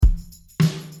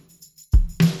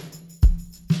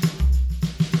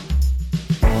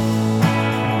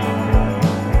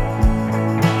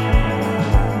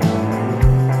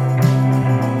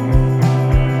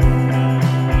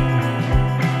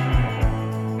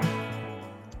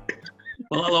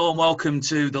Well, hello and welcome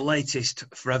to the latest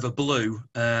Forever Blue.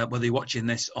 Whether you're watching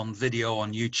this on video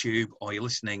on YouTube or you're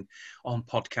listening on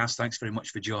podcast, thanks very much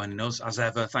for joining us. As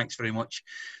ever, thanks very much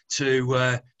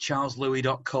to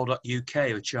charleslewis.co.uk,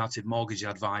 who are Chartered Mortgage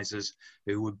Advisors,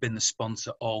 who have been the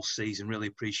sponsor all season. Really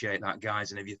appreciate that,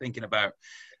 guys. And if you're thinking about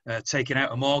taking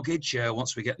out a mortgage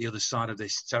once we get the other side of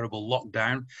this terrible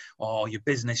lockdown, or your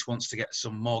business wants to get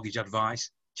some mortgage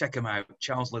advice, check them out,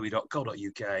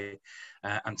 charleslewis.co.uk,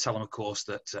 and tell them, of course,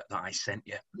 that I sent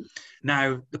you.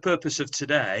 Now, the purpose of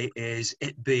today is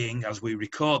it being, as we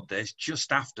record this,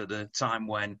 just after the time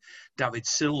when David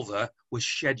Silva was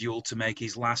scheduled to make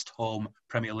his last home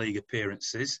Premier League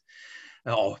appearance.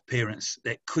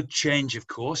 It could change, of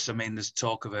course. I mean, there's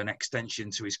talk of an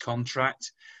extension to his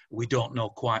contract. We don't know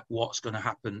quite what's going to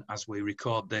happen as we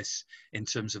record this in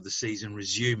terms of the season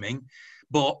resuming.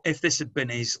 But if this had been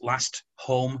his last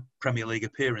home Premier League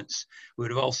appearance, we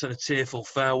would have all said a tearful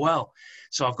farewell.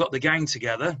 So I've got the gang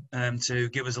together to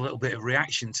give us a little bit of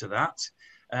reaction to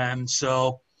that.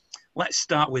 So let's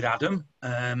start with Adam.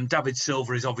 David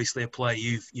Silva is obviously a player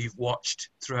you've watched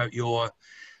throughout your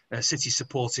City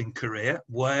supporting career.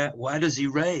 Where does he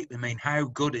rate? I mean, how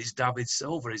good is David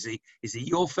Silva? Is he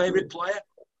your favourite player?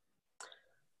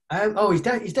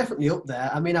 He's definitely up there.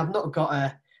 I mean, I've not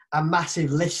got a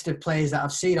massive list of players that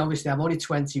I've seen. Obviously, I'm only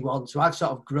 21, so I've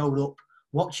sort of grown up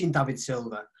watching David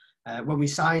Silva. When we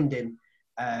signed him,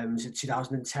 was it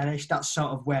 2010-ish?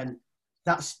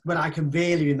 That's when I can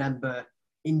really remember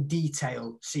in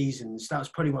detail seasons. That was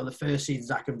probably one of the first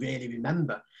seasons I can really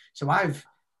remember. So I've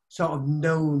sort of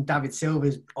known David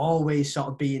Silva's always sort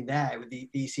of being there with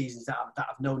these seasons that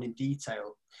I've known in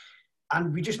detail.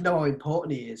 And we just know how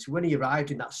important he is. When he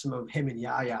arrived in that summer, him and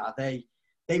Yaya, they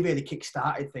really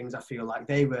kick-started things, I feel like.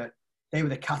 They were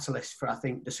the catalyst for, I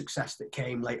think, the success that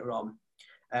came later on.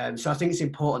 So I think it's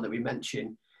important that we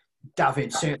mention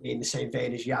David, certainly in the same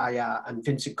vein as Yaya and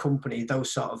Vincent Kompany,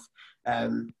 those sort of,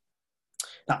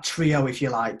 that trio, if you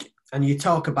like. And you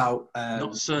talk about...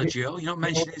 Not Sergio. You're not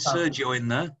mentioning Sergio in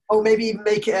there. Oh, maybe even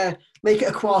make it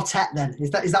a quartet then.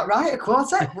 Is that right? A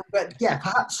quartet? But yeah,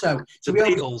 perhaps so. The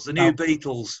Beatles, the new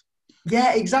Beatles.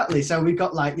 Yeah, exactly. So we've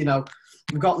got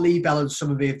we've got Lee Bell and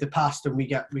somebody of the past, and we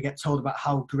get told about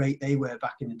how great they were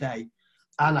back in the day.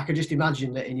 And I could just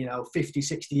imagine that in 50,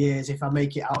 60 years, if I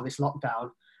make it out of this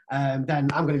lockdown, then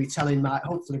I'm going to be telling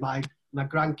hopefully my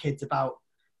grandkids about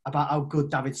how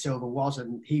good David Silva was,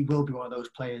 and he will be one of those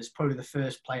players, probably the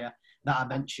first player that I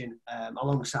mention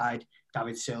alongside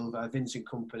David Silva, Vincent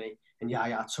Kompany, and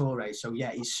Yaya Toure. So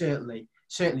yeah, he's certainly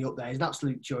up there. He's an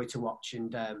absolute joy to watch,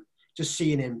 and just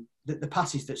seeing him, the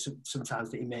passes that sometimes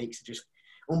that he makes are just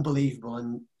unbelievable,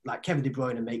 and like Kevin De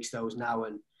Bruyne makes those now,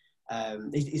 and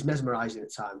he's mesmerising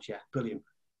at times. Yeah, brilliant.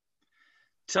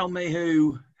 Tell me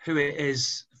who it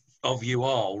is of you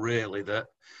all really that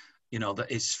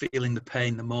is feeling the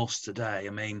pain the most today. I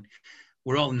mean,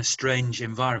 we're all in a strange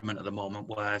environment at the moment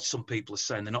where some people are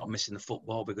saying they're not missing the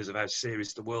football because of how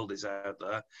serious the world is out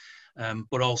there.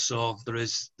 But also there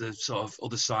is the sort of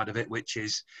other side of it, which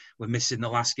is we're missing the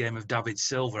last game of David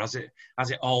Silva. Has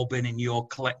it all been in your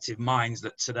collective minds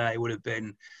that today would have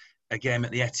been a game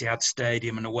at the Etihad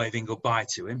Stadium and a waving goodbye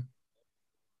to him?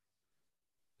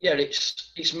 Yeah,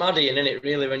 it's maddening, isn't it,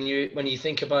 really, when you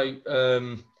think about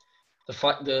the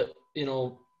fact that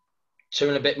 2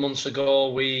 and a bit months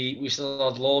ago we still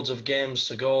had loads of games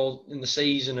to go in the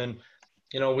season, and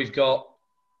we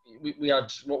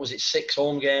had, what was it, 6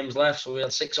 home games left, so we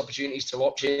had 6 opportunities to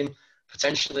watch him,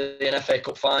 potentially an FA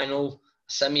Cup final,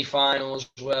 a semi-final as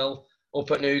well,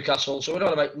 up at Newcastle. So we'd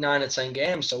had about 9 or 10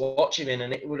 games to watch him in,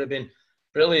 and it would have been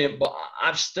brilliant. But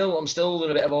I'm still a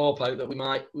little bit of hope out that we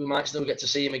might still get to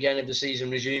see him again if the season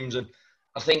resumes. And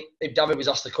I think if David was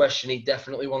asked the question, he'd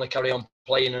definitely want to carry on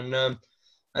playing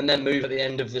and then move at the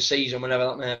end of the season, whenever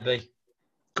that may be.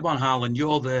 Come on, Harlan,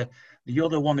 you're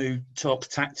the one who talks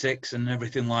tactics and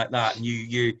everything like that, and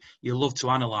you love to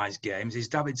analyse games. Is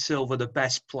David Silva the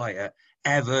best player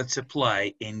ever to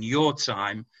play in your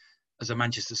time as a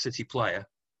Manchester City player?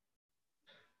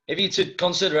 If you to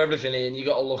consider everything, Ian, you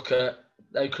got to look at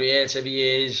how creative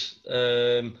he is.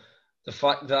 The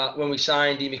fact that when we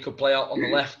signed him, he could play out on the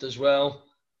left as well.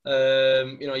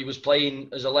 He was playing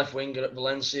as a left winger at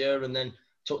Valencia, and then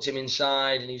tucked him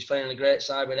inside, and he was playing on a great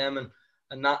side with them,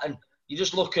 and you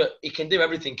just look at, he can do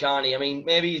everything, can't he? I mean,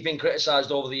 maybe he's been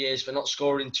criticised over the years for not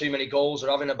scoring too many goals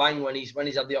or having a bang when he's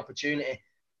had the opportunity.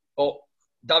 But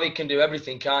David can do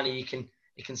everything, can't he?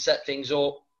 He can set things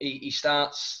up. He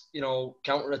starts,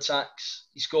 counter-attacks.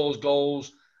 He scores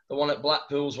goals. The one at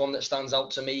Blackpool's one that stands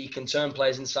out to me. He can turn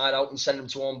players inside out and send them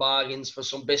to own bargains for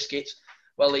some biscuits.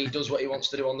 Well, he does what he wants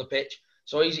to do on the pitch.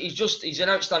 So he's an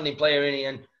outstanding player, isn't he?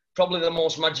 And probably the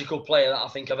most magical player that I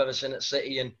think I've ever seen at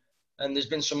City. And there's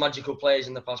been some magical players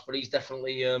in the past, but he's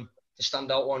definitely the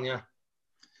standout one, yeah.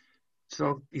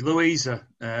 So, Louisa,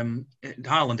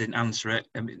 Haaland didn't answer it.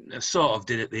 I mean, sort of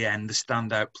did at the end, the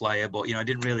standout player, but, you know, I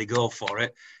didn't really go for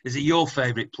it. Is it your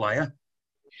favourite player?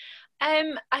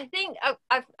 I think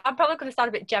I'm probably going to sound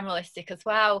a bit generalistic as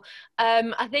well.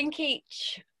 I think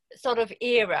each sort of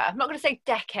era, I'm not going to say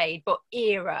decade, but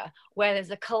era, where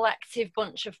there's a collective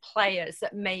bunch of players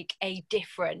that make a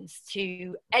difference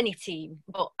to any team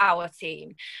but our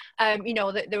team. You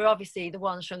know, there are obviously the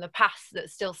ones from the past that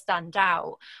still stand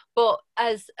out, but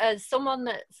as someone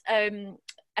that's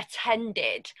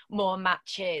attended more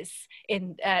matches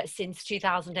in since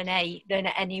 2008 than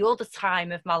at any other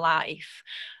time of my life,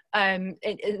 and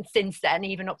since then,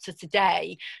 even up to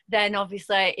today, then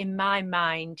obviously in my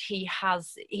mind, he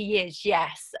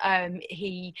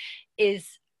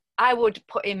is, I would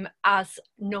put him as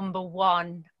number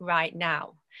one right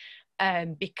now.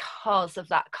 Because of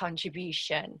that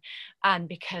contribution and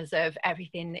because of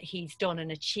everything that he's done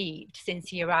and achieved since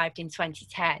he arrived in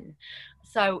 2010.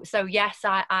 So yes,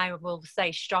 I will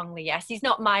say strongly yes. He's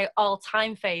not my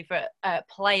all-time favourite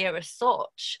player as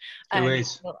such. Who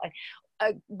is?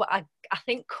 I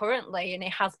think currently, and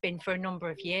it has been for a number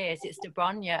of years, it's De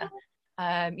Bruyne.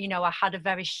 You know, I had a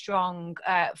very strong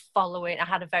following. I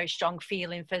had a very strong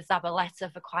feeling for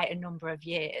Zabaleta for quite a number of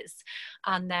years,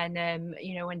 and then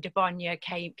you know, when De Bruyne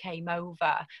came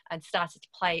over and started to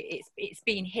play, it's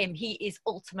been him. He is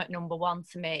ultimate number one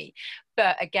to me.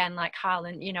 But again, like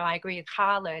Haaland, you know, I agree with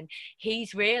Haaland.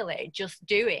 He's really just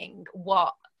doing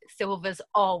what Silva's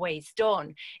always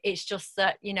done. It's just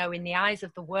that, you know, in the eyes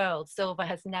of the world, Silva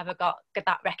has never got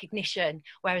that recognition,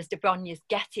 whereas De Bruyne is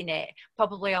getting it,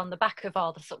 probably on the back of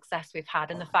all the success we've had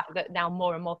and the fact that now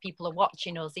more and more people are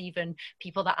watching us, even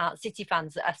people that aren't City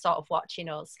fans that are sort of watching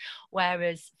us.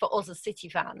 Whereas for us as City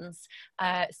fans,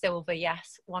 Silva,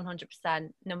 yes,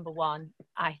 100% number one,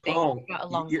 I think, for a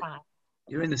long time.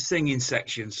 You're in the singing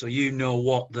section, so you know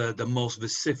what the most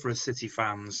vociferous City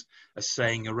fans are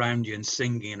saying around you and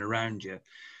singing around you.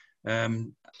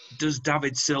 Does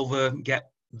David Silva get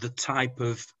the type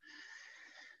of,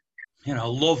 you know,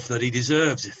 love that he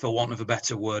deserves, for want of a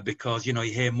better word? Because, you know,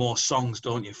 you hear more songs,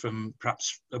 don't you, from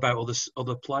perhaps about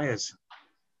other players.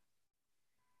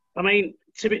 I mean,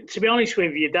 to be honest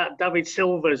with you, that David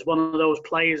Silva is one of those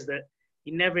players that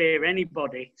you never hear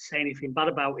anybody say anything bad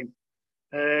about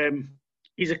him.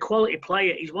 He's a quality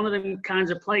player. He's one of them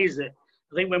kinds of players that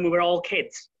I think when we were all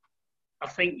kids, I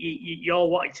think you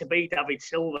all wanted to be David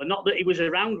Silva. Not that he was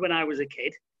around when I was a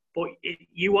kid, but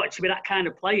you wanted to be that kind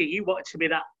of player. You wanted to be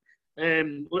that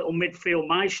little midfield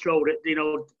maestro that, you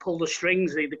know, pull the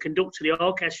strings, the conductor, the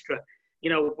orchestra.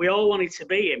 You know, we all wanted to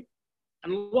be him.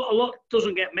 And what a lot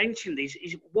doesn't get mentioned is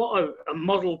what a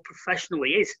model professional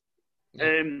he is.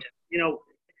 You know,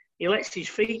 he lets his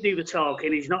feet do the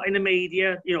talking. He's not in the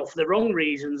media, you know, for the wrong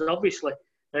reasons, obviously.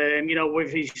 You know,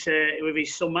 with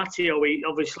his son Matteo,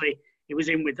 he was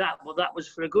in with that, but that was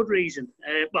for a good reason.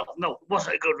 Well, no, it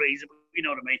wasn't a good reason, but you know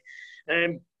what I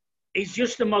mean. He's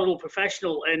just a model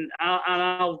professional, and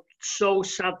I'm so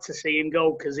sad to see him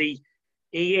go, because he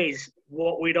is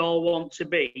what we'd all want to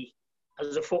be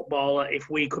as a footballer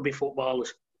if we could be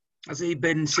footballers. Has he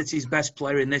been City's best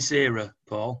player in this era,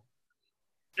 Paul?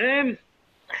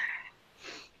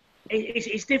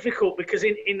 It's difficult because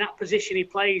in that position he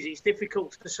plays, it's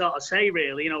difficult to sort of say,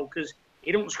 really, you know, because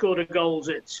he don't score the goals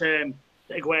that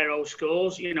Aguero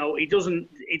scores. You know, he doesn't,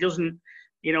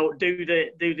 you know, do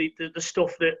the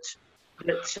stuff that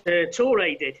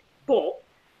Toure did. But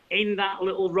in that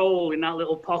little role, in that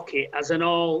little pocket, as an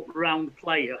all-round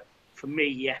player, for me,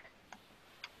 yeah.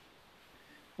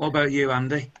 What about you,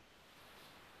 Andy?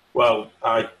 Well,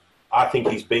 I think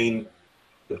he's been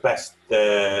the best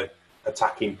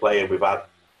attacking player we've had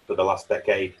for the last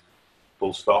decade,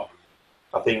 full stop.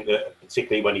 I think that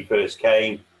particularly when he first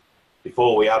came,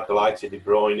 before we had the likes of De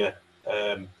Bruyne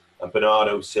and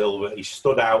Bernardo Silva, he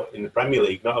stood out in the Premier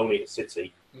League, not only at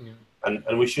City.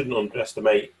 And we shouldn't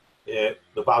underestimate the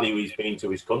value he's been to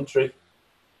his country.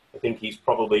 I think he's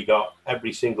probably got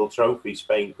every single trophy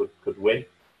Spain could win.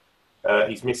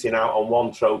 He's missing out on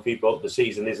one trophy, but the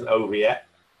season isn't over yet.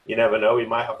 You never know, he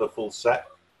might have the full set.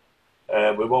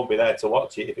 We won't be there to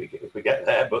watch it if we get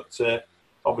there, but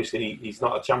obviously he's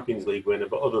not a Champions League winner.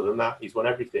 But other than that, he's won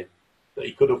everything that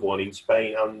he could have won in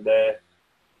Spain and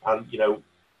you know,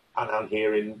 and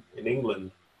here in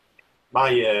England. My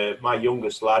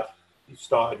youngest lad, he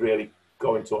started really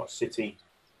going to our City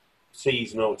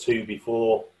season or two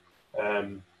before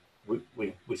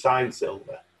we signed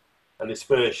Silva, and his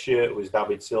first shirt was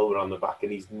David Silva on the back,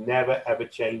 and he's never ever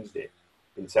changed it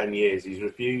in 10 years. He's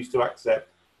refused to accept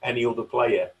any other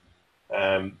player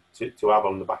to have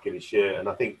on the back of his shirt. And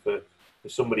I think for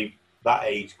somebody that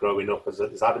age growing up, as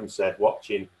Adam said,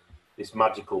 watching this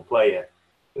magical player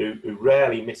who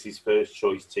rarely misses first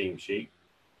choice team sheet,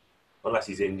 unless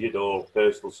he's injured or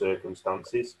personal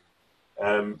circumstances.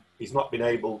 He's not been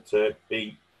able to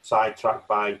be sidetracked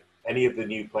by any of the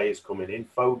new players coming in.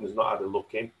 Foden's not had a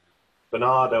look in.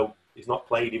 Bernardo, he's not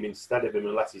played him instead of him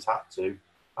unless he's had to.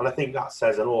 And I think that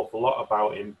says an awful lot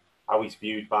about him, how he's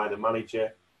viewed by the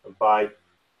manager and by,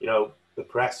 the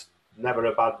press. Never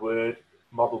a bad word,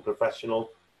 model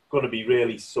professional. Going to be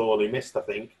really sorely missed, I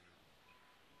think.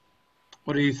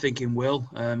 What are you thinking, Will?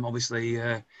 Obviously,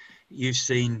 you've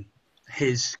seen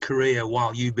his career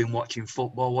while you've been watching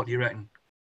football. What do you reckon?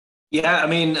 Yeah, I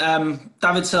mean,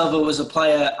 David Silva was a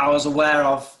player I was aware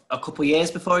of a couple of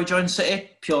years before he joined City,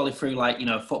 purely through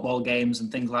football games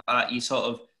and things like that.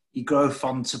 You grow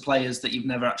fond to players that you've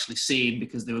never actually seen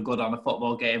because they were good on a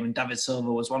football game, and David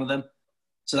Silva was one of them.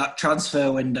 So that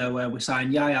transfer window where we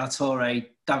signed Yaya Toure,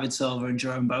 David Silva and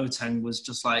Jerome Boateng was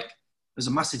just it was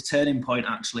a massive turning point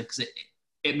actually, because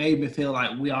it made me feel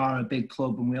like we are a big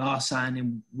club and we are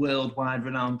signing worldwide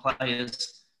renowned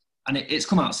players. And it's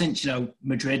come out since,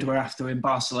 Madrid were after him,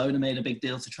 Barcelona made a big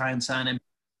deal to try and sign him.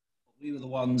 We were the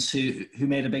ones who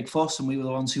made a big fuss, and we were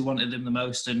the ones who wanted him the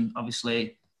most. And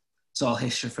obviously, it's all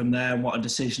history from there and what a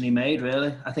decision he made,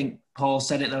 really. I think Paul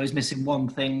said it, though, he's missing one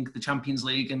thing, the Champions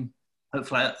League, and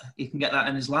hopefully he can get that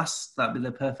in his last. That'd be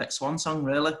the perfect swan song,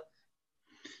 really.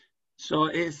 So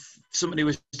if somebody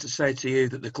was to say to you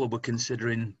that the club were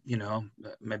considering,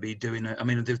 maybe doing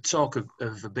the talk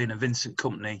of being a Vincent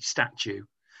Kompany statue,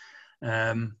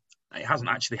 it hasn't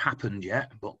actually happened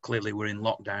yet, but clearly we're in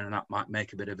lockdown and that might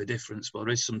make a bit of a difference. But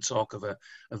there is some talk of a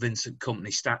Vincent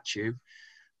Kompany statue.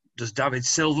 Does David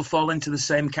Silva fall into the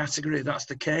same category if that's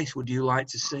the case? Would you like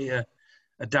to see a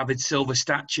David Silva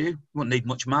statue? Wouldn't need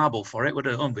much marble for it, would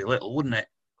it? Only be little, wouldn't it?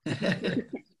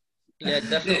 Yeah,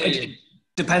 definitely. It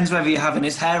depends whether you're having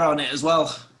his hair on it as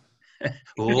well.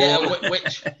 Yeah,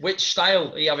 which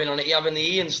style are you having on it? Are you having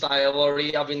the Ian style or are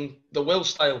you having the Will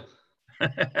style?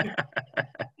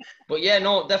 But yeah,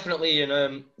 no, definitely,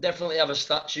 and definitely have a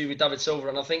statue with David Silva.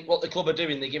 And I think what the club are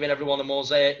doing, they're giving everyone a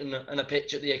mosaic and a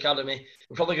pitch at the academy.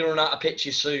 We're probably going to run out of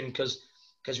pitches soon because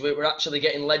we're actually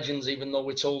getting legends, even though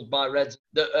we're told by Reds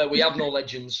that we have no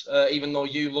legends. Even though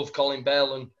you love Colin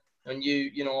Bell and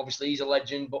you know, obviously he's a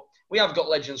legend, but we have got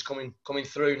legends coming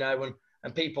through now,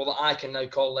 and people that I can now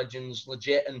call legends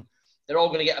legit, and they're all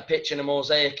going to get a pitch and a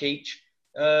mosaic each.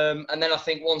 And then I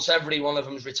think once every one of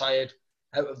them's retired,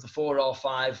 out of the 4 or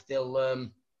 5,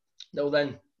 they'll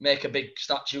then make a big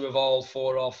statue of all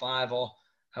 4 or 5 or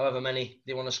however many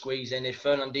they want to squeeze in. If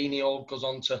Fernandinho goes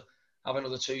on to have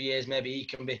another 2 years, maybe he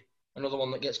can be another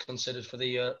one that gets considered for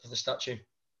the statue.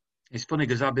 It's funny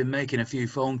because I've been making a few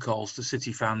phone calls to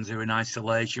City fans who are in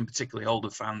isolation, particularly older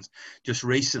fans, just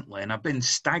recently, and I've been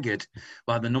staggered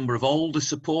by the number of older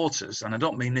supporters, and I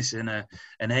don't mean this in an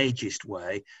ageist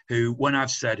way, who, when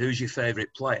I've said, who's your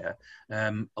favourite player,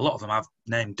 a lot of them I've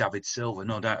named David Silva,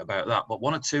 no doubt about that, but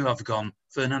 1 or 2 have gone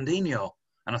Fernandinho,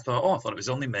 and I thought it was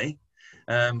only me.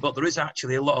 But there is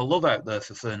actually a lot of love out there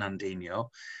for Fernandinho,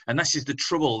 and this is the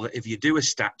trouble, that if you do a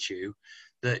statue,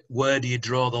 that where do you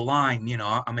draw the line?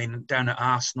 Down at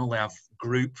Arsenal, they have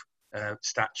group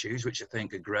statues, which I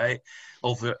think are great.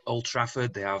 Over at Old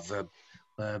Trafford, they have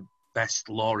Best,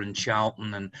 Law and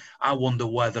Charlton. And I wonder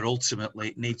whether ultimately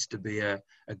it needs to be a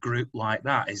group like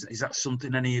that. Is that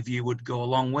something any of you would go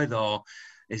along with, or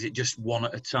is it just one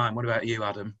at a time? What about you,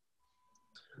 Adam?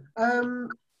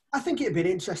 I think it'd be an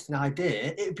interesting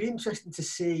idea. It'd be interesting to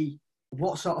see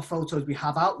what sort of photos we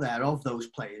have out there of those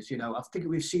players. I think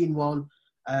we've seen one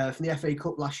from the FA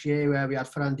Cup last year where we had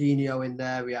Fernandinho in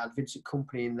there, we had Vincent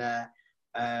Kompany in there,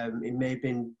 it may have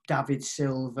been David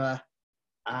Silva,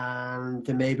 and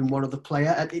there may have been one other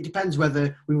player. It depends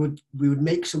whether we would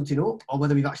make something up or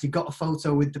whether we've actually got a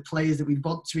photo with the players that we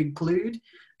want to include,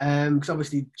 because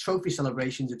obviously trophy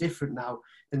celebrations are different now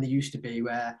than they used to be,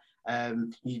 where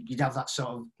you'd have that sort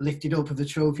of lifted up of the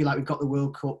trophy, like we've got the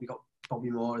World Cup, we've got Bobby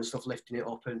Moore and stuff lifting it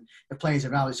up, and the players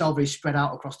around. It's all very spread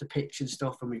out across the pitch and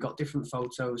stuff, and we've got different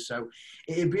photos. So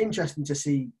it'd be interesting to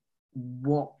see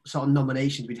what sort of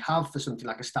nominations we'd have for something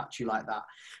like a statue like that.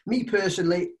 Me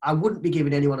personally, I wouldn't be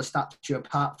giving anyone a statue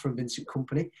apart from Vincent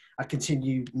Kompany. I'd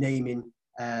continue naming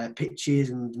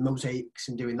pitches and mosaics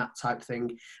and doing that type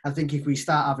thing. I think if we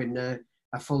start having a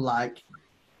full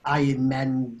Iron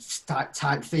Men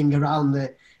type thing around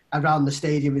the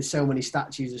stadium with so many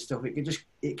statues and stuff,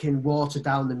 it can water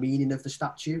down the meaning of the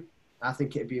statue. I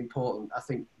think it'd be important. I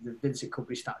think the Vincent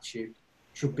Kompany statue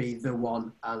should be the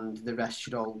one, and the rest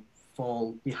should all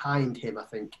fall behind him, I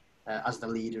think, as the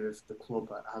leader of the club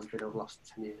that has been over the last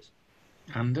 10 years.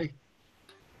 Andy?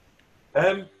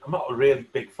 I'm not a really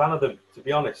big fan of them, to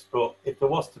be honest, but if there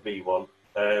was to be one,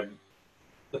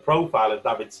 the profile of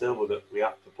David Silva that we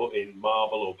have to put in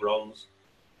marble or bronze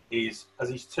is as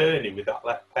he's turning with that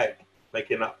left peg,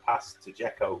 making that pass to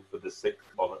Dzeko for the 6th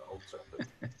one at Old Trafford.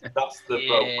 That's the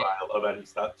profile of any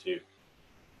statue.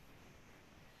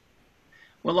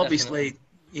 Well, obviously,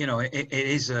 you know, it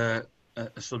is a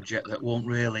subject that won't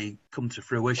really come to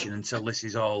fruition until this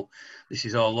is all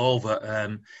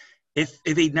over. If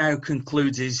he now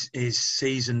concludes his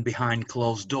season behind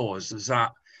closed doors, does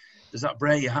that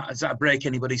break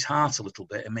anybody's heart a little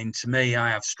bit? I mean, to me, I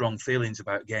have strong feelings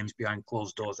about games behind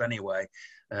closed doors anyway.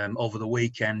 Over the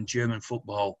weekend, German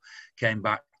football came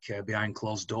back behind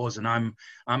closed doors, and I'm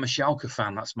a Schalke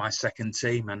fan. That's my second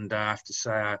team, and I have to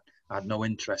say I had no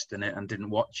interest in it and didn't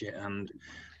watch it, and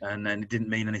then it didn't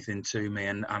mean anything to me,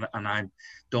 and I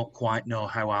don't quite know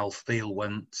how I'll feel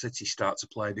when City start to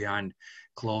play behind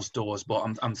closed doors.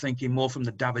 But I'm thinking more from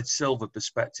the David Silva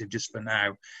perspective just for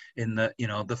now, in that, you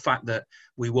know, the fact that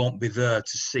we won't be there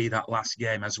to see that last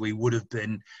game as we would have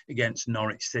been against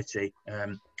Norwich City.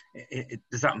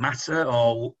 Does that matter?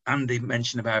 Or Andy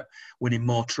mentioned about winning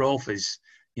more trophies.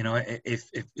 You know, if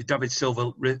David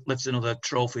Silva lifts another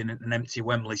trophy in an empty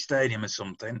Wembley Stadium or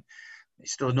something,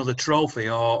 it's still another trophy,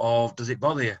 or does it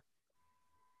bother you?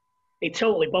 It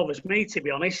totally bothers me, to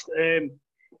be honest.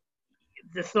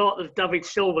 The thought of David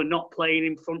Silva not playing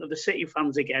in front of the City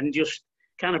fans again just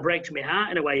kind of breaks my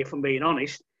heart in a way, if I'm being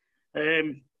honest.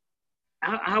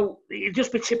 How it'd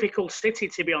just be typical City,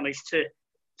 to be honest,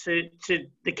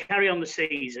 to carry on the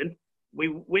season. We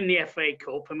win the FA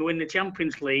Cup and we win the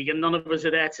Champions League, and none of us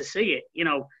are there to see it. You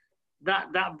know,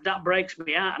 that breaks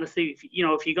me out. And I think, you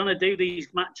know, if you're going to do these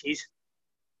matches,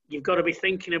 you've got to be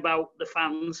thinking about the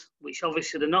fans, which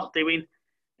obviously they're not doing,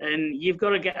 and you've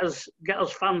got to get us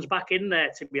fans back in there.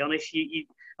 To be honest,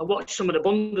 I watched some of the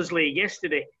Bundesliga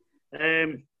yesterday.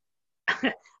 I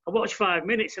watched 5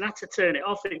 minutes and had to turn it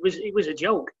off. It was a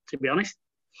joke, to be honest.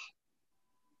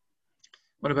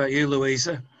 What about you,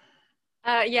 Louisa?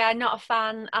 Yeah, not a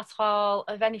fan at all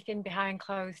of anything behind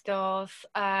closed doors.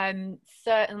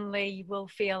 Certainly will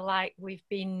feel like we've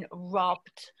been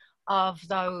robbed of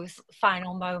those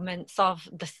final moments of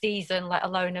the season, let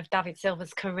alone of David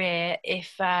Silva's career,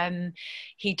 if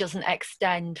he doesn't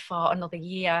extend for another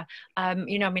year.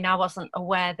 You know, I mean, I wasn't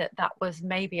aware that was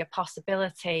maybe a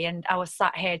possibility, and I was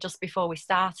sat here just before we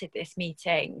started this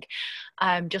meeting,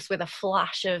 just with a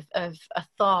flash of a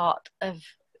thought of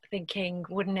thinking,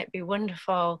 wouldn't it be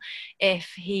wonderful if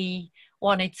he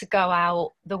wanted to go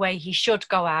out the way he should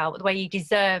go out, the way he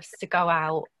deserves to go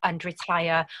out and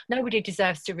retire. Nobody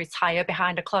deserves to retire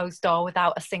behind a closed door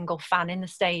without a single fan in the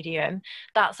stadium.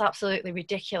 That's absolutely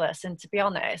ridiculous. And to be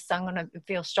honest, I'm going to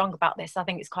feel strong about this. I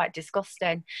think it's quite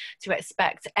disgusting to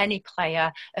expect any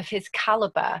player of his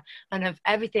calibre and of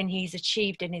everything he's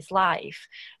achieved in his life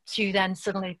to then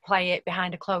suddenly play it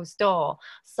behind a closed door.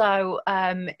 So,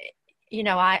 you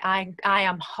know, I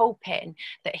am hoping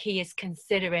that he is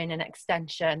considering an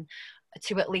extension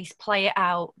to at least play it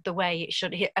out the way it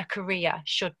should. A career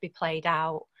should be played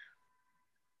out.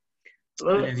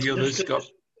 Well,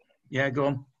 yeah, go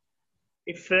on.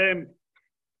 If I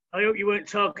hope you weren't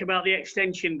talking about the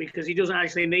extension, because he doesn't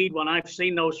actually need one. I've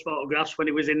seen those photographs when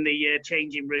he was in the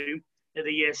changing room at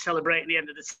the celebrating the end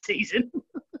of the season,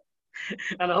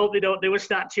 and I hope they don't do a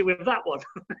statue with that one.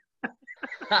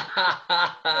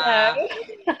 I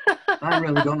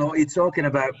really don't know what you're talking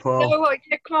about, Paul. No,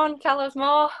 come on, tell us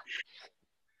more.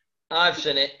 I've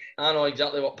seen it. I know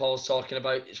exactly what Paul's talking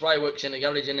about. It's why he works in the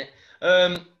garage, isn't it?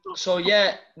 So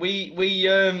yeah,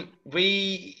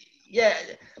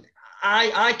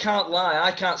 I can't lie.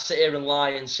 I can't sit here and lie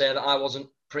and say that I wasn't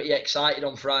pretty excited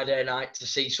on Friday night to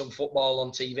see some football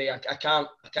on TV. I can't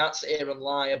sit here and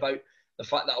lie about the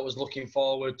fact that I was looking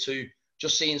forward to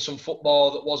just seeing some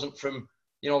football that wasn't from,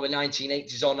 you know, the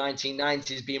 1980s or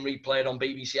 1990s being replayed on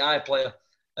BBC iPlayer.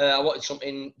 I wanted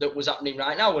something that was happening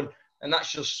right now, and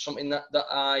that's just something that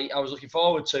I was looking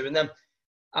forward to. And then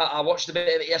I watched a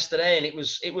bit of it yesterday, and it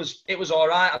was all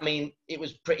right. I mean, it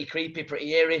was pretty creepy,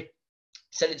 pretty eerie.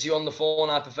 Said it to you on the phone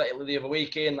hypothetically the other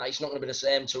weekend that it's not going to be the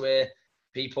same to hear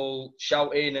people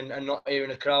shouting and not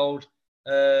hearing a crowd.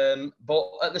 But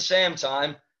at the same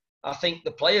time, I think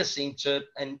the players seem to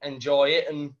enjoy it,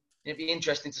 and it'd be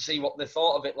interesting to see what they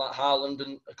thought of it, like Haaland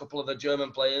and a couple of the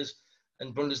German players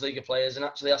and Bundesliga players, and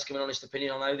actually ask them an honest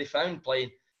opinion on how they found playing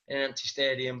in an empty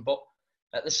stadium. But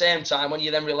at the same time, when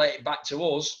you then relate it back to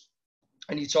us,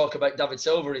 and you talk about David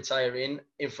Silva retiring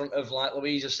in front of, like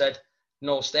Louisa said,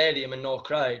 no stadium and no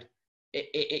crowd,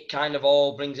 it kind of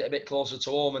all brings it a bit closer to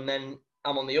home. And then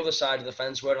I'm on the other side of the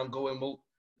fence where I'm going, well,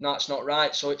 no, it's not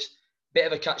right. So it's a bit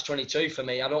of a catch-22 for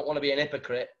me. I don't want to be an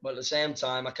hypocrite, but at the same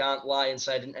time, I can't lie and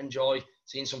say I didn't enjoy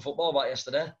seeing some football back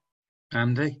yesterday.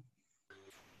 Andy?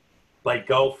 Played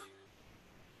golf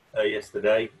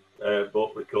yesterday,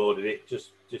 but recorded it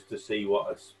just to see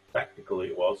what a spectacle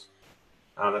it was.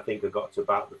 And I think I got to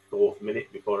about the 4th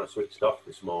minute before I switched off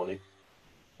this morning.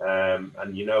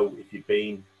 And you know, if you've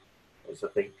been, as I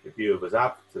think a few of us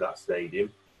have, to that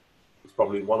stadium, it's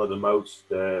probably one of the most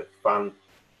fan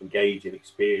engaging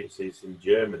experiences in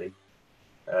Germany.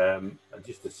 And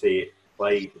just to see it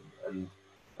played and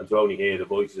to only hear the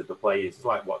voices of the players, it's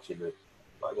like watching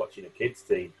a kids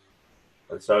team.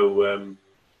 And so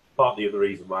part of the other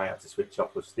reason why I had to switch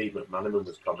off was Steve McManaman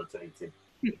was commentating.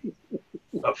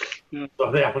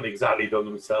 So they haven't exactly done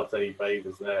themselves any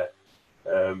favours there.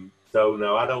 So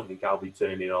no, I don't think I'll be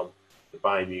turning on the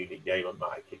Bayern Munich game. I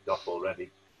might have kicked off already.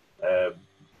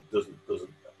 Doesn't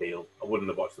appeal. I wouldn't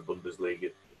have watched the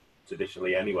Bundesliga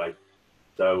traditionally anyway.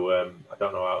 So I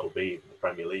don't know how it'll be if the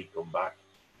Premier League come back.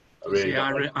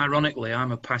 Ironically,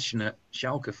 I'm a passionate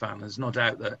Schalke fan. There's no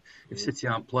doubt that if City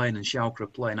aren't playing and Schalke are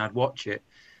playing, I'd watch it.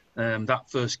 That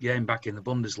first game back in the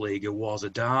Bundesliga was a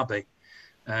derby.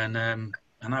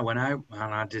 And I went out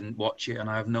and I didn't watch it, and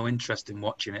I have no interest in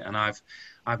watching it. And I've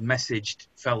messaged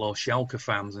fellow Schalke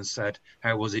fans and said,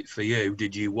 how was it for you?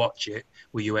 Did you watch it?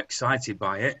 Were you excited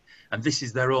by it? And this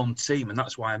is their own team, and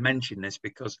that's why I mention this,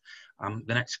 because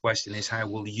the next question is, how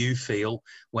will you feel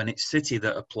when it's City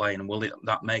that are playing? Will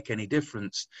that make any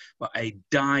difference? But a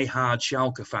die-hard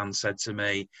Schalke fan said to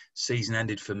me, season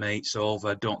ended for me, it's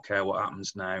over, don't care what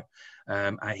happens now.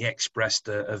 He expressed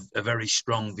a very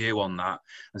strong view on that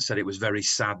and said it was very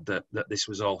sad that this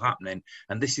was all happening.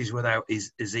 And this is without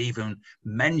is even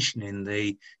mentioning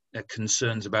the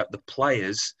concerns about the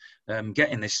players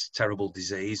getting this terrible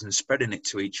disease and spreading it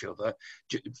to each other.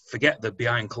 Forget the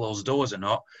behind closed doors or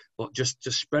not, but just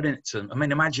spreading it to them. I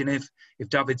mean, imagine if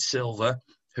David Silva,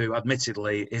 who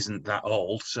admittedly isn't that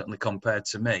old, certainly compared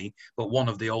to me, but one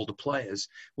of the older players,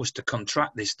 was to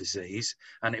contract this disease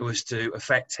and it was to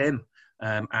affect him.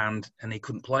 And he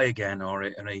couldn't play again,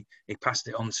 and he passed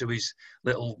it on to his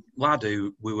little lad,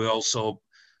 who we were also,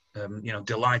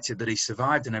 delighted that he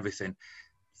survived and everything.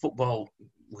 Football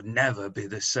would never be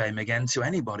the same again to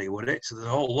anybody, would it? So there's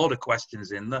a whole lot of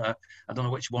questions in there. I don't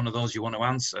know which one of those you want to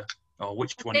answer, or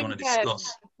which one you want to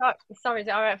discuss. Sorry, is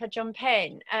it all right if I jump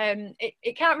in?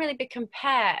 It can't really be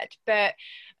compared, but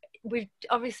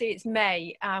it's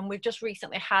May, and we've just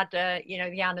recently had the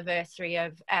anniversary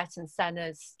of Ayrton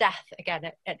Senna's death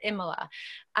again at Imola,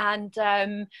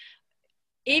 and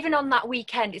even on that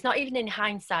weekend, it's not even in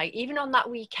hindsight, even on that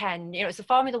weekend, it's a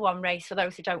Formula One race for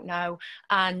those who don't know,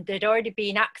 and there'd already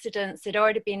been accidents, there'd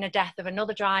already been a death of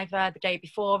another driver the day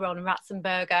before, Roland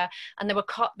Ratzenberger, and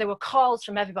there were calls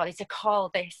from everybody to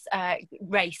call this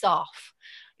race off.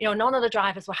 None of the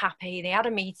drivers were happy. They had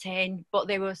a meeting, but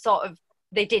they were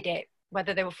they did it,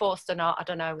 whether they were forced or not, I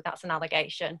don't know, that's an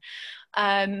allegation.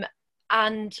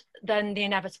 And then the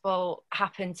inevitable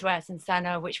happened to Ayrton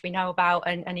Senna, which we know about,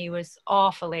 and he was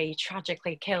awfully,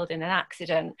 tragically killed in an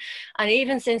accident. And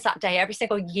even since that day, every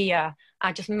single year,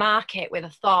 I just mark it with a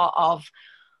thought of,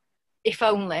 if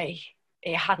only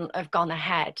it hadn't have gone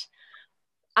ahead.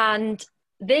 And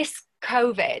this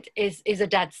COVID is a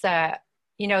dead cert.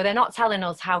 They're not telling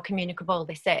us how communicable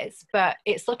this is, but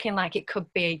it's looking like it could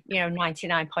be,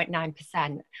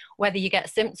 99.9%. Whether you get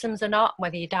symptoms or not,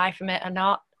 whether you die from it or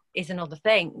not, is another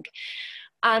thing.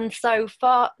 And so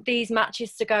for these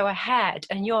matches to go ahead,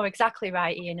 and you're exactly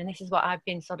right, Ian, and this is what I've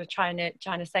been sort of trying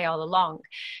to say all along,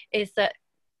 is that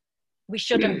we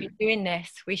shouldn't be doing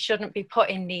this. We shouldn't be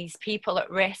putting these people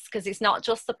at risk, because it's not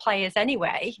just the players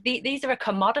anyway. These are a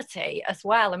commodity as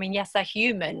well. I mean, yes, they're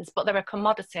humans, but they're a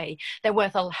commodity. They're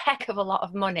worth a heck of a lot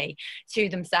of money to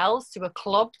themselves, to a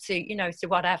club, to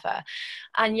whatever.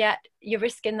 And yet you're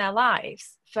risking their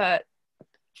lives for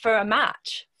a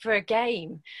match, for a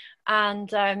game. And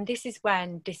this is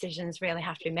when decisions really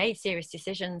have to be made, serious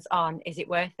decisions on, is it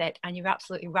worth it? And you're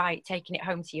absolutely right, taking it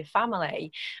home to your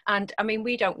family. And I mean,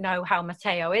 we don't know how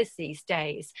Matteo is these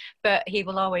days, but he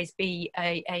will always be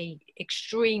a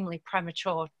extremely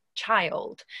premature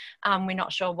child, and we're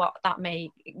not sure what that may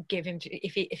give him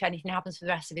if anything happens for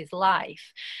the rest of his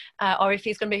life, or if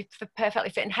he's going to be perfectly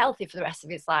fit and healthy for the rest of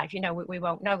his life. We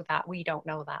won't know that. We don't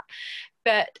know that.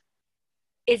 But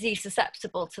is he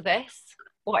susceptible to this?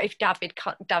 What if David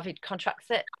contracts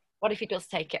it? What if he does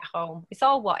take it home? It's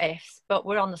all what ifs, but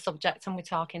we're on the subject and we're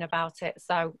talking about it.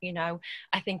 So, you know,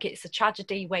 I think it's a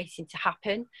tragedy waiting to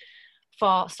happen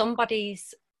for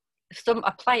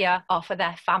a player or for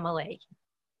their family.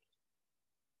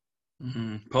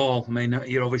 Paul, I mean,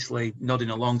 you're obviously nodding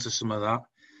along to some of that.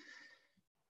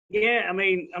 Yeah, I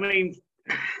mean, I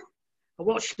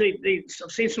watched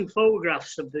I've seen some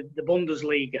photographs of the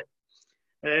Bundesliga,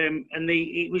 and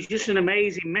it was just an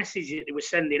amazing message that they were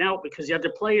sending out, because you had the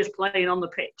players playing on the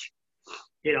pitch,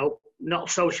 you know, not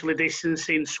socially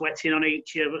distancing, sweating on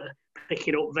each other,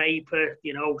 picking up vapour,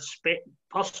 you know, spit,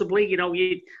 possibly, you know.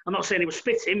 I'm not saying it was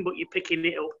spitting, but you're picking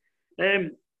it up.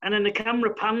 And then the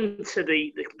camera panned to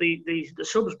the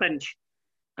subs bench,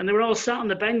 and they were all sat on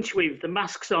the bench with the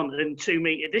masks on and 2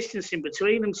 metre distancing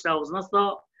between themselves. And I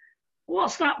thought,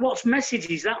 what's that? What message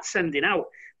is that sending out?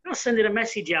 That's sending a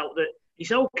message out that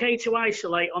it's okay to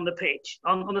isolate on the pitch,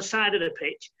 on the side of the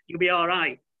pitch, you'll be all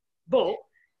right. But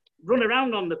run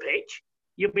around on the pitch,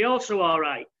 you'll be also all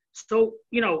right. So,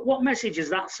 you know, what message is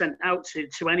that sent out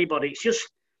to anybody?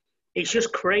 It's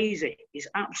just crazy. It's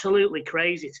absolutely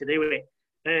crazy to do it.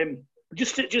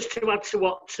 Just to add to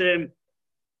what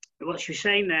she was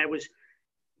saying there, was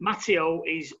Matteo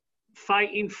is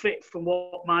fighting fit from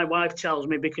what my wife tells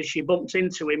me, because she bumped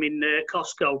into him in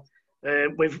Costco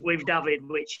with David,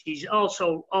 which he's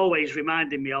also always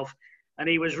reminding me of, and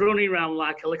he was running around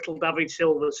like a little David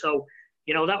Silva. So,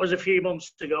 you know, that was a few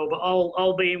months ago, but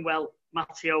all being well,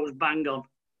 Matteo's bang on.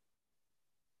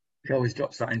 He always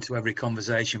drops that into every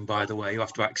conversation, by the way. You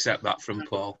have to accept that from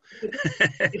Paul.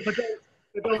 If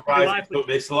I Surprised it took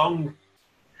this long.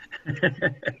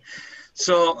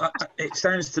 So it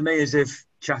sounds to me as if,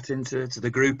 chatting to the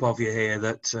group of you here,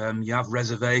 that you have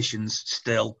reservations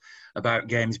still about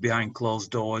games behind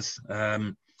closed doors.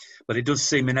 But it does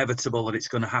seem inevitable that it's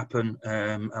going to happen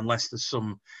unless there's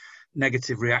some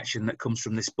negative reaction that comes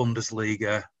from this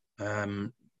Bundesliga,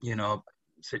 you know,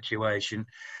 situation.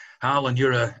 Harlan,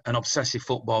 you're an obsessive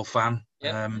football fan.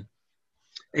 Yeah.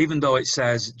 Even though it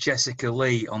says Jessica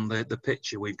Lee on the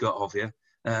picture we've got of you,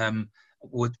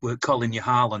 we're calling you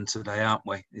Harlan today, aren't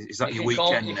we? Is that your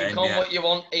weekend name? You can call what you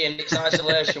want, Ian. It's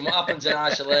isolation. What happens in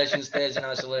isolation stays in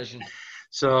isolation.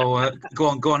 So go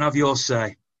on, have your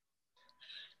say.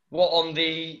 What, on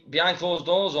the behind closed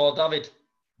doors or David?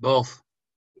 Both.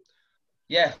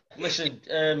 Yeah, listen,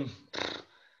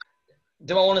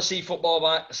 do I want to see football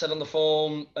back? I said on the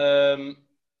phone,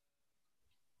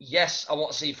 yes, I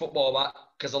want to see football back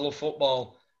because I love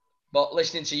football. But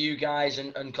listening to you guys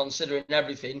and considering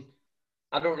everything,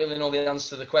 I don't really know the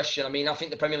answer to the question. I mean, I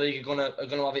think the Premier League are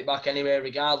gonna have it back anyway,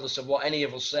 regardless of what any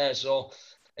of us say. So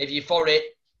if you're for it,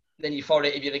 then you're for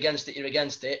it. If you're against it, you're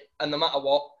against it. And no matter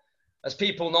what, as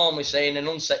people normally say in an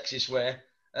unsexist way,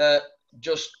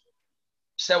 just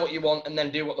say what you want and then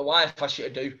do what the wife asks you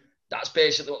to do. That's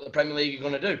basically what the Premier League are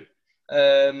going to do.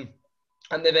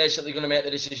 And they're basically going to make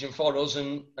the decision for us.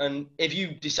 And if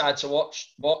you decide to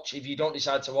watch. If you don't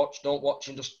decide to watch, don't watch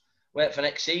and just wait for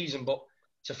next season. But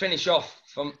to finish off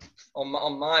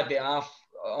on my behalf,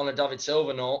 on a David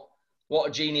Silva note, what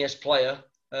a genius player.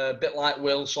 A bit like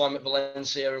Will, saw him at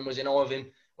Valencia and was in awe of him.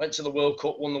 Went to the World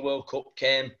Cup, won the World Cup,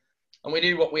 came. And we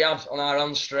knew what we had on our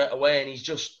hands straight away. And he's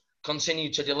just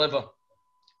continued to deliver.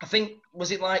 I think,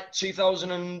 was it like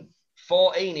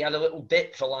 2014, he had a little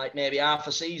dip for like maybe half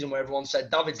a season where everyone said,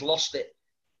 David's lost it.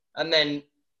 And then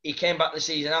he came back the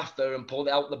season after and pulled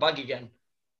it out the bag again.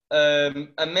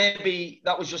 And maybe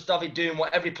that was just David doing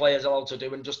what every player's allowed to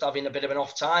do and just having a bit of an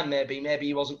off time, maybe. Maybe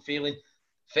he wasn't feeling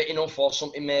fit enough or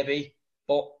something, maybe.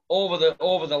 But over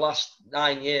the last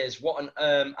 9 years, what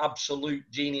an absolute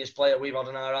genius player we've had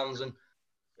in our hands. And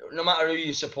no matter who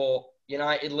you support,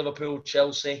 United, Liverpool,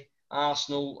 Chelsea,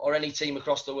 Arsenal, or any team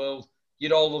across the world,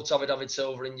 you'd all love to have a David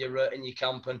Silva in your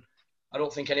camp, and I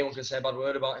don't think anyone can say a bad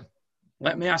word about him.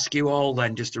 Let me ask you all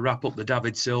then, just to wrap up the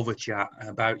David Silva chat,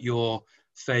 about your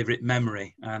favourite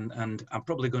memory, and I'm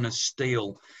probably going to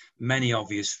steal many of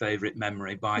you's favourite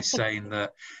memory by saying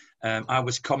that I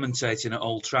was commentating at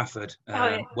Old Trafford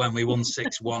when we won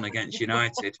 6-1 against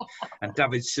United, and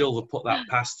David Silva put that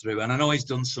pass through, and I know he's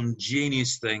done some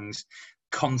genius things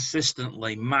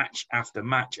consistently, match after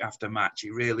match after match.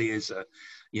 He really is an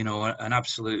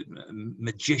absolute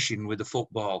magician with the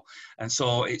football, and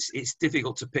so it's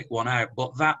difficult to pick one out.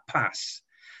 But that pass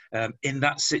in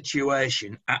that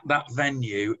situation, at that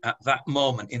venue, at that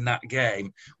moment in that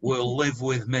game, will live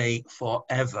with me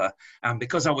forever. And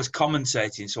because I was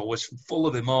commentating, so I was full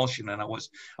of emotion and I was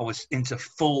into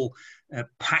full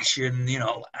passion,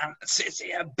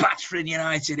 City are battering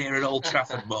United here at Old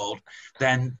Trafford mode,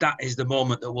 then that is the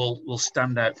moment that will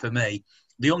stand out for me.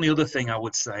 The only other thing I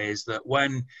would say is that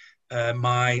when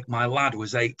my lad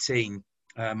was 18,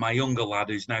 my younger lad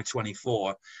who's now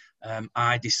 24.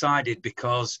 I decided,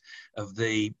 because of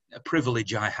the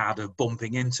privilege I had of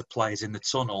bumping into players in the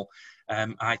tunnel,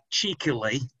 I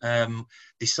cheekily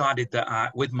decided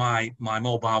that with my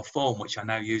mobile phone, which I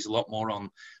now use a lot more on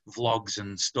vlogs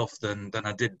and stuff than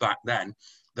I did back then,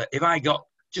 that if I got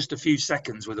just a few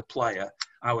seconds with a player,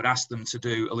 I would ask them to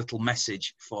do a little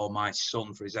message for my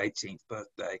son for his 18th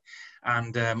birthday.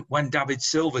 And when David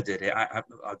Silva did it, I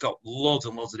got loads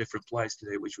and loads of different players to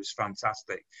do it, which was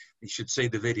fantastic. You should see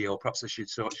the video. Perhaps I should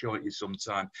show it you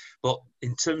sometime. But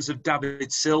in terms of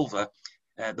David Silva,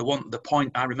 the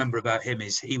point I remember about him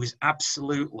is he was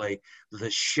absolutely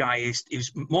the shyest. He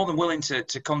was more than willing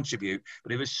to contribute,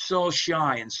 but he was so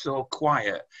shy and so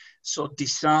quiet, so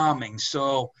disarming,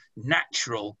 so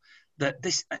natural, that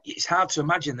it's hard to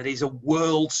imagine that he's a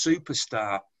world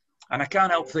superstar. And I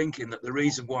can't help thinking that the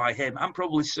reason why him, and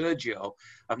probably Sergio,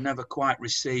 have never quite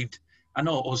received. I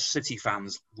know us City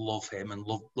fans love him and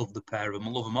love the pair of them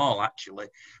and love them all, actually.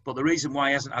 But the reason why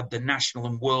he hasn't had the national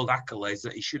and world accolades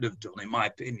that he should have done, in my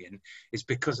opinion, is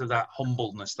because of that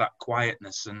humbleness, that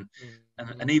quietness.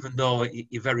 And even though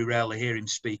you very rarely hear him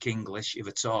speak English, if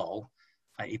at all,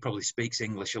 he probably speaks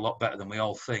English a lot better than we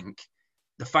all think.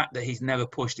 The fact that he's never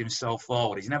pushed himself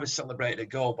forward, he's never celebrated a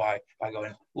goal by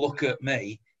going, look at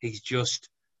me. He's just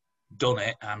done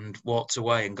it and walked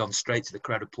away and gone straight to the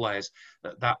crowd of players.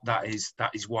 That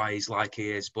is why he's like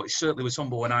he is. But he certainly was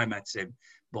humble when I met him.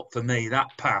 But for me, that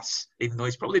pass, even though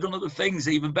he's probably done other things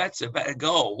even better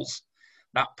goals,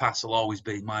 that pass will always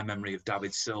be my memory of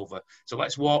David Silva. So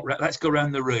let's go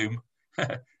around the room,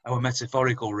 our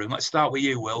metaphorical room. Let's start with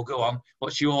you, Will. Go on.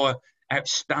 What's your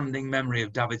outstanding memory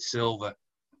of David Silva?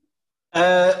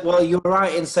 Well, you were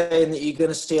right in saying that you're going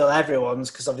to steal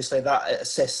everyone's, because obviously that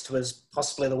assist was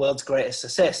possibly the world's greatest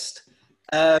assist.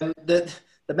 The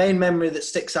main memory that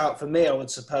sticks out for me, I would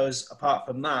suppose, apart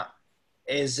from that,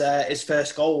 is his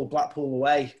first goal, Blackpool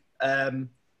away.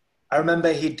 I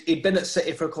remember he'd been at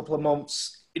City for a couple of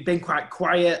months. He'd been quite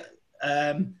quiet,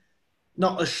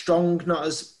 not as strong, not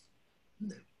as...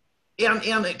 He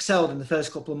hadn't excelled in the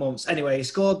first couple of months. Anyway, he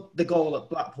scored the goal at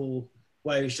Blackpool,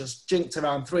 where he's just jinked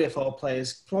around 3 or 4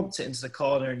 players, plonked it into the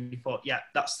corner, and you thought, yeah,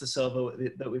 that's the Silva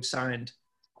that we've signed.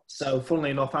 So,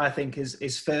 funnily enough, I think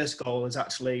his first goal is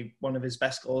actually one of his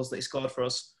best goals that he scored for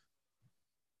us.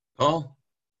 Paul?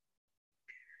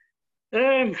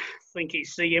 I think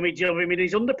it's the image of him in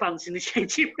his underpants in the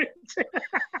changing room.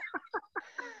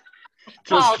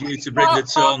 Trust you to bring the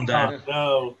tone down.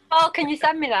 No. Paul, can you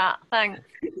send me that? Thanks.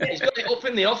 He's got it up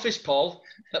in the office, Paul,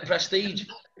 at Prestige.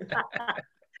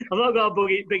 I've not got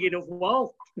a big enough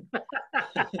wall.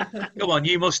 Come on,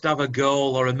 you must have a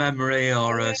goal or a memory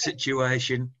or a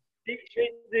situation.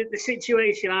 The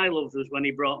situation I loved was when he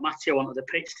brought Matteo onto the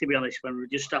pitch, to be honest, when we were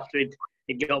just after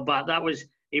he'd got back.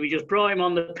 He just brought him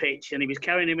on the pitch and he was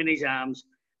carrying him in his arms,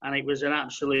 and it was an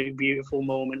absolutely beautiful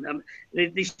moment.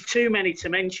 There's too many to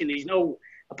mention. There's no,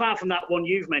 apart from that one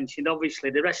you've mentioned, obviously,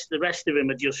 the rest of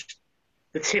him are just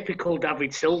the typical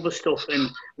David Silva stuff, and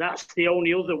that's the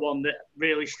only other one that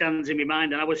really stands in my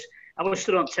mind. And I was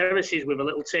stood on terraces with a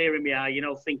little tear in my eye,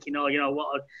 thinking,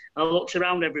 what? I looked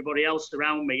around everybody else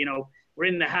around me, we're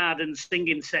in the hard and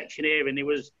singing section here, and it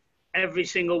was every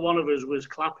single one of us was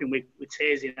clapping with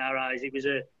tears in our eyes. It was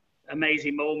an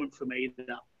amazing moment for me.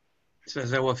 That. So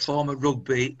as our former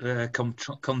rugby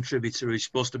contributor who's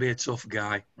supposed to be a tough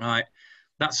guy, right?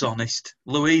 That's honest.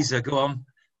 Louisa, go on.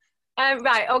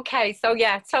 Right, okay, so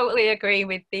yeah, totally agree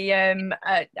with the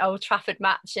Old Trafford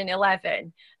match in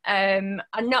 11. And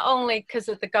not only because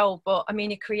of the goal, but I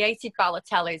mean, it created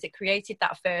Balotelli's, it created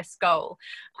that first goal,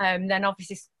 then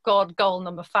obviously scored goal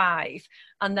number 5,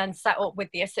 and then set up with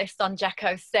the assist on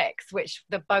Dzeko's 6, which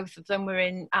both of them were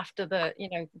in after the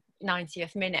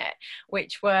 90th minute,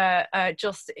 which were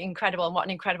just incredible. And what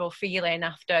an incredible feeling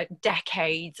after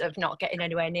decades of not getting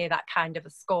anywhere near that kind of a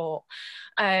score.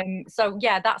 So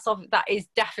yeah, that is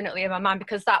definitely in my mind,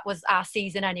 because that was our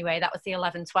season anyway. That was the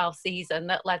 11-12 season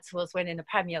that led to us winning the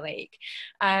Premier League.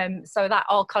 So that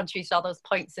all contributes to all those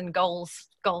points and goal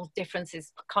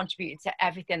differences, contributed to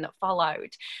everything that followed.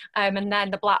 And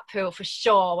then the Blackpool, for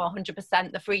sure,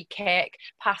 100%, the free kick,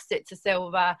 passed it to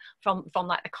Silva from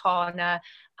like the corner,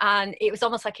 and it was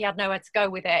almost like he had nowhere to go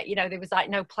with it. There was like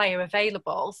no player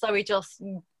available, so he just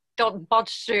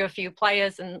bodged through a few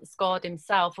players and scored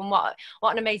himself. And what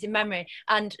an amazing memory.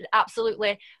 And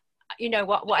absolutely, you know,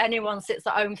 what anyone sits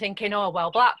at home thinking, oh,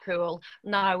 well, Blackpool,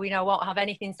 no, we won't have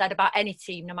anything said about any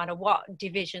team, no matter what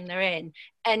division they're in.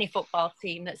 Any football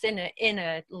team that's in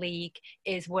a league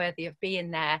is worthy of being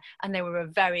there. And they were a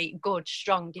very good,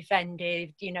 strong,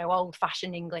 defended, you know,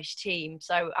 old-fashioned English team.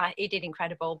 So he did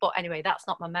incredible. But anyway, that's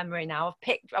not my memory now. I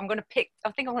think I'm going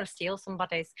to steal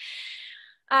somebody's.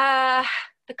 The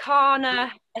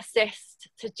corner assist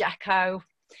to Dzeko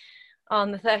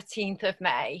on the 13th of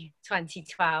May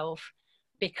 2012,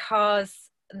 because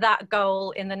that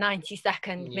goal in the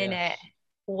 92nd minute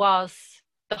was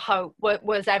the hope,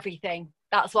 was everything.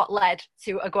 That's what led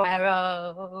to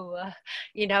Aguero.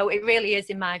 You know, it really is,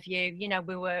 in my view. You know,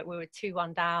 we were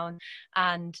 2-1 down,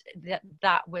 and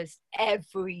that was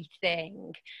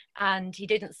everything. And he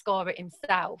didn't score it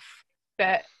himself,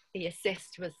 but the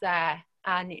assist was there.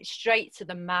 And it's straight to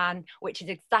the man, which is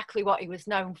exactly what he was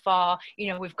known for. You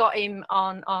know, we've got him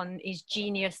on his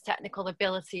genius technical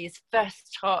ability, his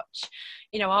first touch,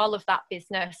 you know, all of that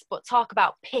business. But talk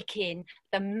about picking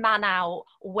the man out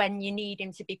when you need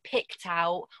him to be picked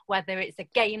out, whether it's a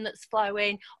game that's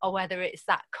flowing or whether it's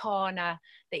that corner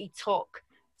that he took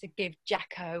to give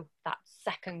Dzeko that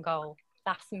second goal.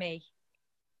 That's me.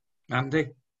 Andy?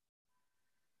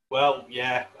 Well,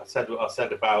 yeah, I said what I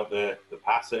said about the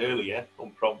pass earlier,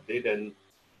 unprompted, and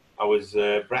I was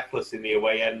breathless in the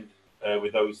away end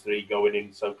with those three going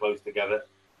in so close together.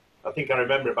 I think I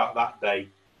remember about that day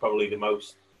probably the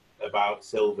most about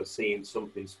Silva seeing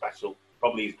something special,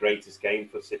 probably his greatest game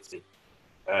for City.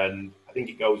 And I think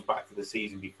it goes back to the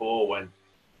season before when,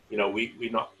 you know, we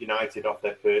knocked United off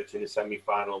their perch in the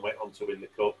semi-final and went on to win the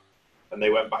Cup. And they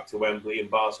went back to Wembley and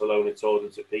Barcelona tore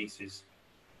them to pieces.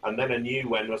 And then I knew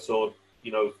when I saw,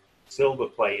 you know, Silva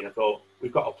playing, I thought,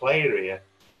 we've got a player here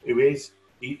who he's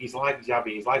like Xavi,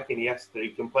 he's like Iniesta, he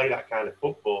can play that kind of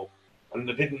football. And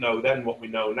I didn't know then what we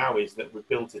know now is that we've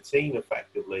built a team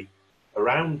effectively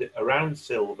around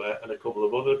Silva and a couple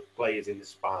of other players in the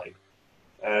spine.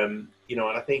 You know,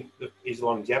 and I think that his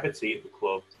longevity at the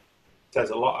club says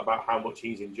a lot about how much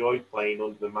he's enjoyed playing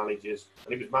under the managers.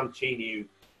 And it was Mancini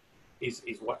who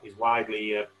is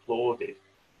widely applauded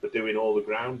for doing all the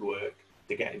groundwork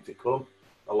to get him to come.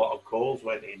 A lot of calls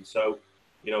went in. So,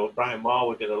 you know, Brian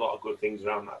Marwood did a lot of good things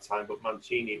around that time, but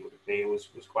Mancini, it would appear, was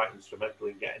quite instrumental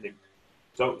in getting him.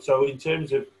 So in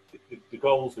terms of the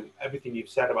goals and everything you've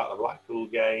said about the Blackpool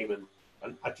game,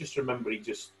 and I just remember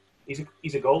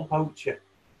he's a goal poacher.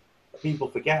 People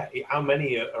forget how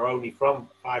many are only from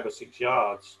 5 or 6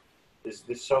 yards.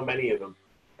 There's so many of them,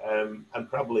 and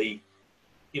probably,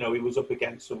 you know, he was up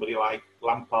against somebody like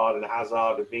Lampard and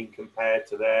Hazard and being compared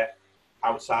to their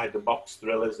outside the box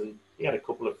thrillers, and he had a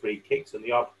couple of free kicks and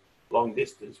the odd long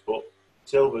distance, but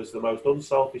Silva's the most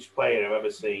unselfish player I've ever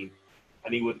seen,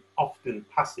 and he would often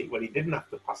pass it when he didn't have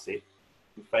to pass it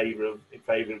in favour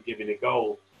of giving a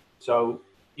goal. So,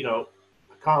 you know,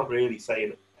 I can't really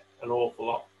say an awful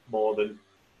lot more than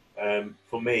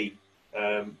for me,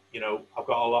 you know, I've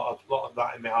got a lot of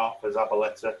that in my heart for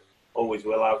Zabaleta, always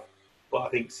will have. But I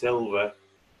think Silva,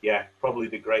 yeah, probably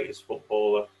the greatest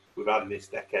footballer we've had in this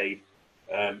decade.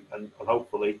 And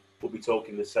hopefully we'll be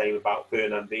talking the same about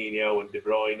Fernandinho and De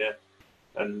Bruyne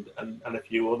and a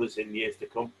few others in years to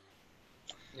come.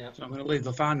 Yeah. So I'm going to leave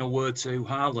the final word to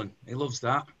Harlan. He loves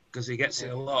that because he gets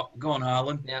it a lot. Go on,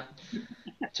 Harlan. Yeah.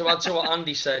 To add to what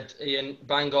Andy said, Ian,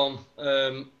 bang on.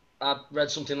 I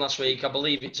read something last week. I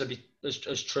believe it to be as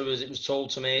true as it was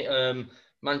told to me.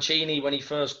 Mancini, when he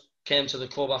first came to the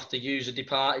club after User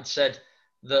departed, said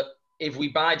that if we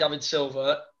buy David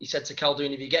Silva, he said to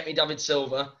Khaldoon, if you get me David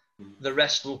Silva, the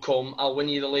rest will come. I'll win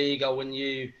you the league, I'll win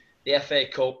you the FA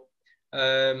Cup,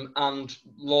 and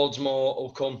loads more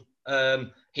will come.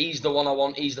 He's the one I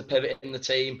want, he's the pivot in the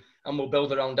team, and we'll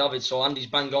build around David. So Andy's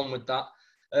bang on with that.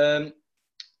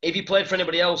 If he played for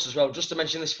anybody else as well, just to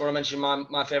mention this before I mention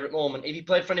my favourite moment, if he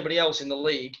played for anybody else in the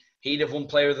league, he'd have won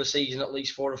Player of the Season at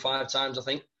least 4 or 5 times, I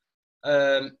think.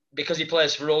 Because he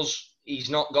plays for us,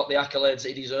 he's not got the accolades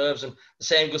that he deserves, and the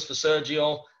same goes for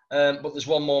Sergio. But there's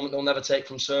one moment they'll never take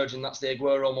from Sergio, and that's the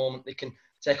Aguero moment. They can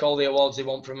take all the awards they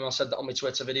want from him. I said that on my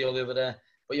Twitter video the other day,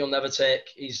 but you'll never take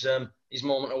his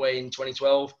moment away in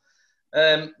 2012.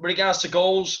 With regards to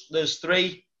goals, there's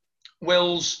 3.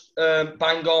 Will's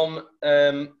bang on,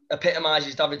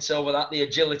 epitomises David Silva. That the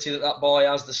agility that boy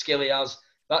has, the skill he has.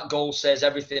 That goal says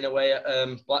everything away at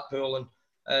Blackpool,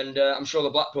 and I'm sure the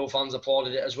Blackpool fans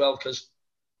applauded it as well, because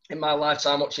in my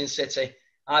lifetime watching City,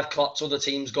 I've clapped other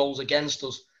teams' goals against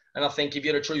us. And I think if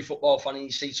you're a true football fan and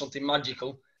you see something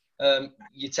magical,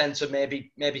 you tend to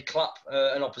maybe clap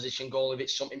an opposition goal if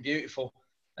it's something beautiful.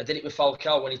 I did it with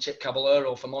Falcao when he chipped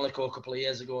Caballero for Monaco a couple of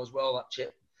years ago as well, that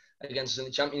chip. against us in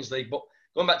the Champions League. But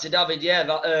going back to David, yeah,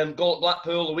 that goal at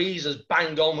Blackpool, Louise has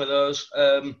banged on with us.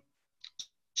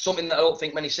 Something that I don't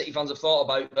think many City fans have thought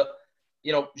about, but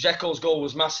you know, Dzeko's goal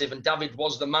was massive, and David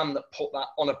was the man that put that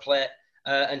on a plate,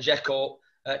 and Dzeko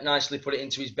nicely put it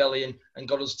into his belly and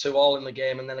got us 2-2 in the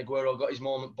game, and then Aguero got his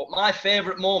moment. But my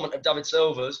favourite moment of David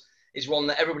Silva's is one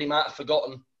that everybody might have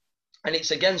forgotten, and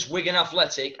it's against Wigan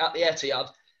Athletic at the Etihad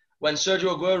when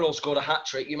Sergio Aguero scored a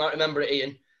hat-trick. You might remember it,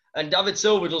 Ian. And David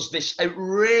Silva does this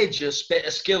outrageous bit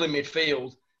of skill in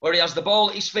midfield where he has the ball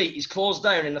at his feet, he's closed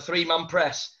down in a 3-man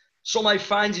press, somehow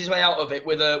finds his way out of it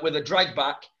with a drag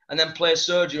back, and then plays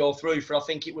Sergio through for, I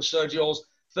think it was Sergio's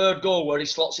 3rd goal where he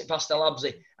slots it past El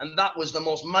Abzi. And that was the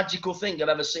most magical thing I've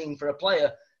ever seen for a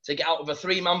player, to get out of a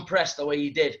 3-man press the way he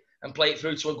did and play it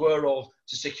through to Aguero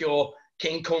to secure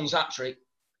King Kun's hat-trick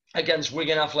against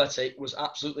Wigan Athletic. Was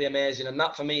absolutely amazing. And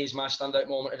that, for me, is my standout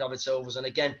moment of David Silva's, and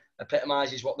again,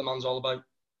 epitomises what the man's all about.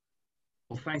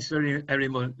 Well, thanks very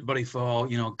everybody for,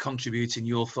 you know, contributing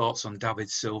your thoughts on David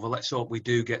Silva. Let's hope we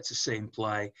do get to see him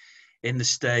play in the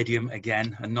stadium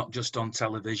again and not just on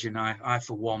television. I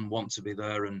for one, want to be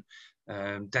there and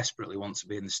desperately want to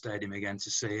be in the stadium again to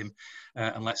see him,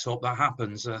 and let's hope that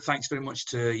happens. Thanks very much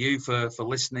to you for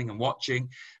listening and watching.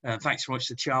 Thanks very much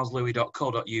to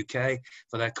charleslouis.co.uk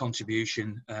for their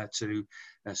contribution to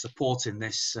supporting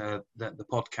this, the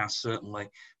podcast certainly,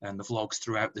 and the vlogs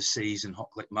throughout the season.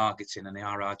 Hocklick Marketing and the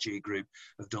RRG group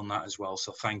have done that as well,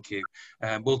 so thank you.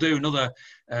 We'll do another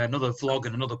vlog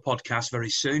and another podcast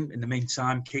very soon. In the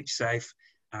meantime, keep safe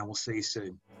and we'll see you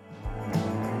soon.